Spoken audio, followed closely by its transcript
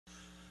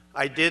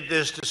I did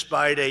this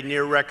despite a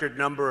near record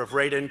number of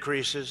rate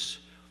increases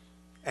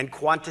and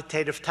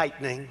quantitative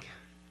tightening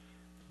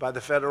by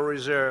the Federal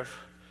Reserve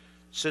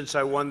since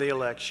I won the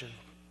election.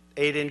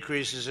 8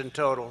 increases in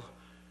total,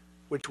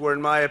 which were,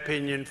 in my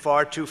opinion,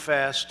 far too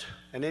fast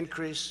an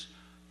increase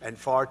and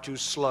far too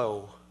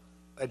slow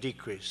a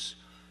decrease.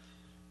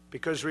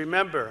 Because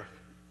remember,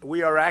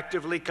 we are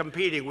actively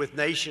competing with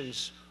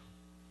nations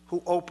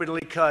who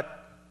openly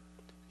cut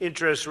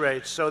interest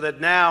rates so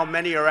that now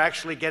many are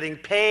actually getting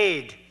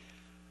paid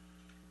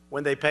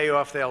when they pay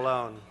off their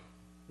loan,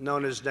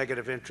 known as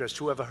negative interest.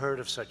 Who ever heard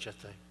of such a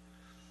thing?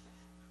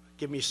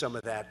 Give me some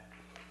of that.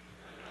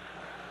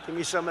 Give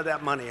me some of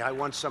that money. I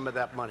want some of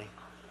that money.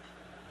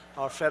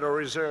 Our Federal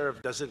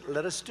Reserve doesn't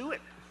let us do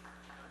it.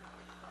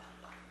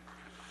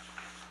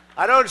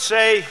 I don't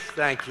say,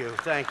 thank you.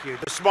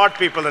 The smart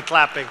people are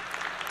clapping.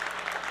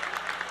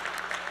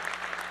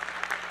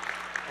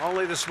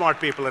 Only the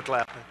smart people are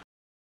clapping.